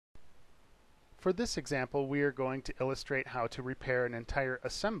For this example, we are going to illustrate how to repair an entire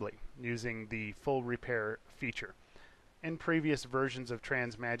assembly using the full repair feature. In previous versions of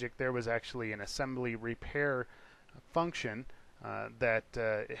TransMagic, there was actually an assembly repair function that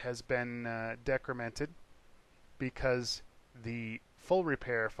has been decremented because the full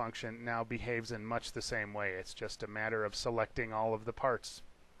repair function now behaves in much the same way. It's just a matter of selecting all of the parts.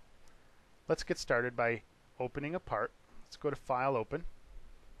 Let's get started by opening a part. Let's go to File, Open,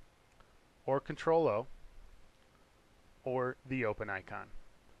 or Control-O, or the Open icon.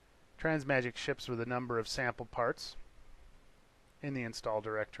 TransMagic ships with a number of sample parts in the install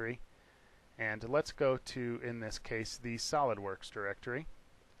directory, and let's go to, in this case, the SolidWorks directory,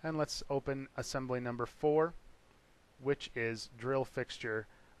 and let's open assembly number 4, which is drill fixture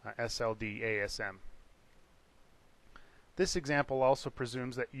SLD ASM. This example also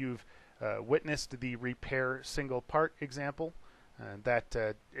presumes that you've witnessed the repair single part example.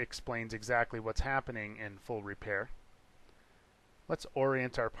 That explains exactly what's happening in full repair. Let's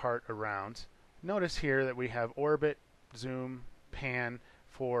orient our part around. Notice here that we have orbit, zoom, pan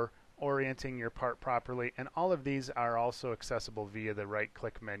for orienting your part properly, and all of these are also accessible via the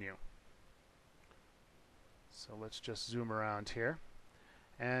right-click menu. So let's just zoom around here.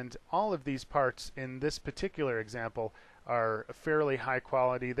 And all of these parts in this particular example are fairly high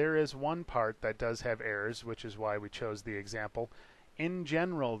quality. There is one part that does have errors, which is why we chose the example. In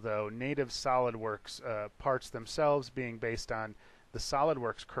general, though, native SolidWorks parts themselves, being based on the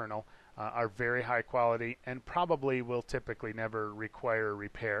SolidWorks kernel, are very high quality and probably will typically never require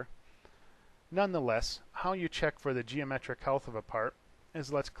repair. Nonetheless, how you check for the geometric health of a part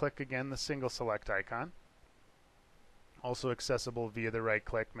is, let's click again the single select icon, also accessible via the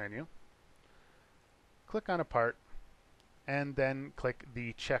right-click menu. Click on a part and then click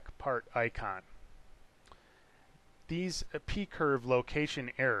the check part icon. These P-curve location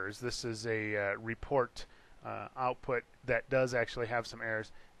errors, this is a report output that does actually have some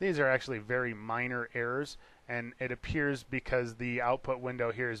errors. These are actually very minor errors, and it appears because the output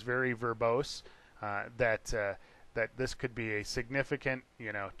window here is very verbose that this could be a significant,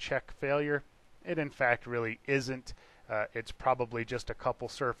 check failure. It in fact really isn't. It's probably just a couple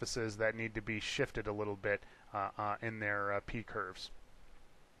surfaces that need to be shifted a little bit in their P-curves.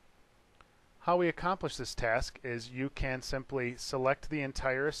 How we accomplish this task is you can simply select the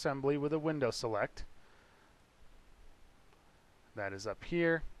entire assembly with a window select. That is up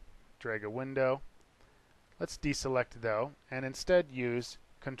here. Drag a window. Let's deselect though, and instead use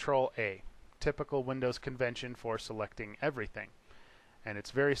Control-A, typical Windows convention for selecting everything. And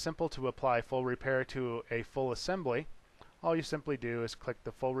it's very simple to apply full repair to a full assembly. All you simply do is click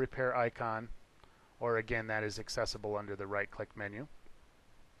the full repair icon, or again, that is accessible under the right-click menu.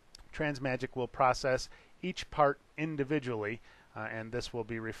 TransMagic will process each part individually, and this will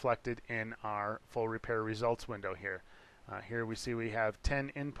be reflected in our full repair results window here. Here we see we have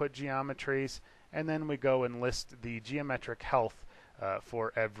 10 input geometries, and then we go and list the geometric health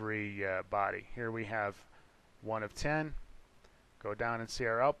for every body. Here we have 1 of 10. Go down and see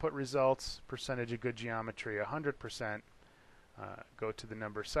our output results. Percentage of good geometry 100%. Go to the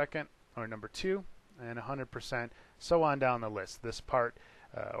number second, or number 2, and 100%, so on down the list. This part,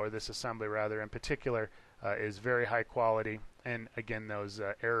 or this assembly rather in particular, is very high quality, and again, those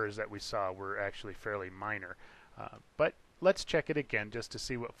errors that we saw were actually fairly minor. But let's check it again just to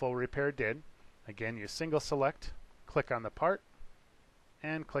see what full repair did. Again, you single select, click on the part,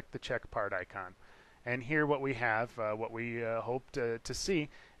 and click the check part icon. And here what we have, what we hope to see,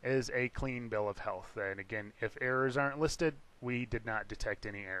 is a clean bill of health. And again, if errors aren't listed, we did not detect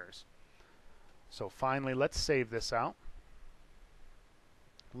any errors. So finally, let's save this out.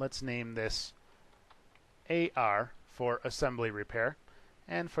 Let's name this AR for assembly repair.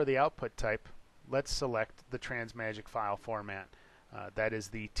 And for the output type, let's select the TransMagic file format. That is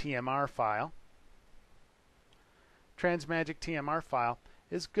the TMR file. TransMagic TMR file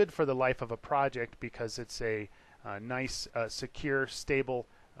is good for the life of a project because it's a nice, secure, stable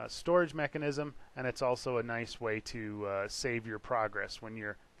storage mechanism, and it's also a nice way to save your progress. When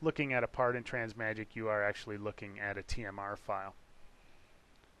you're looking at a part in TransMagic, you are actually looking at a TMR file.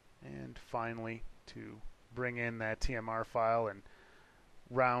 And finally, to bring in that TMR file and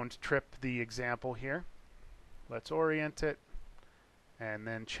round trip the example here, let's orient it and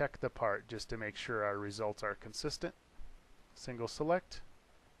then check the part just to make sure our results are consistent. Single select,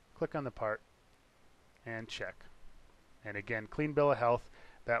 click on the part, and check. And again, clean bill of health.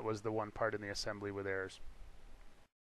 That was the one part in the assembly with errors.